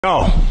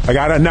Oh, I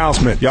got an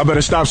announcement. Y'all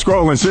better stop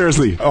scrolling,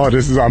 seriously. Oh,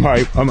 I'm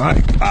hype. I'm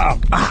hype.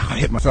 I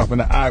hit myself in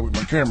the eye with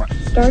my camera.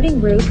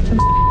 Starting route.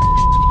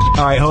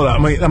 All right, hold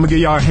on. I'm gonna give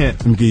y'all a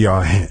hint.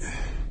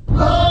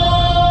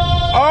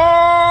 Oh,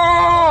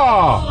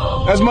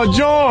 that's my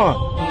John.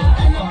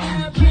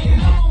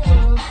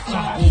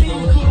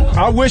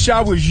 I wish I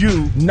was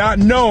you, not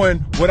knowing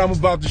what I'm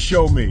about to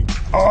show me.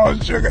 Oh,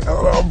 sugar.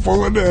 Hold on, I'm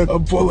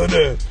pulling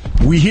in.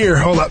 We here.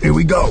 Hold up. Here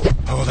we go.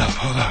 Hold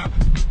up.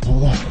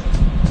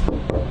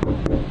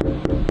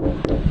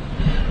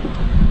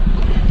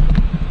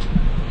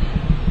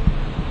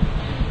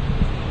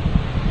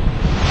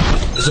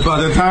 It's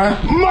about that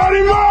time.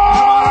 Marty Ma!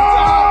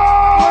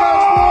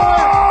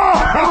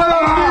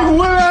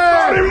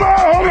 Marty Ma!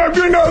 Hold up,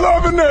 you're not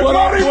loving it.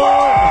 Marty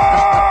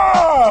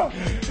Ma!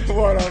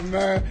 What up,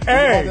 man?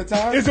 Hey,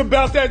 it's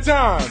about that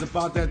time. It's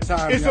about that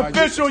time. It's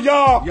official,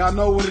 y'all. Y'all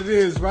know what it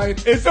is,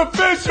 right? It's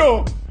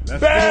official.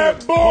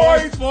 Bad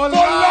boys for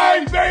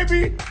life,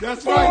 baby.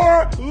 That's for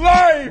right.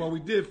 life. Well,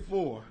 we did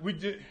 4. We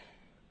did.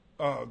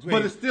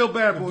 But it's still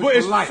Bad Boys but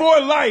it's for life. For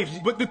life.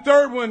 But the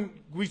third one,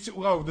 one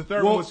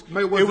was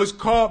it was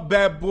called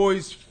Bad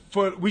Boys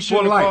for. We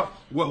shouldn't have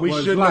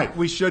called.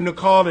 We shouldn't have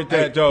called it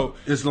that though.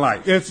 It's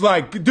life. It's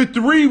like the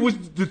three was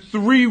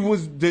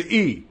the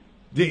E.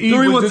 The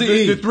E was the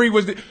E. The 3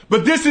 was the.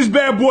 But this is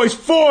Bad Boys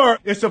 4.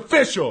 It's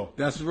official.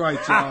 That's right,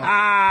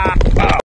 y'all.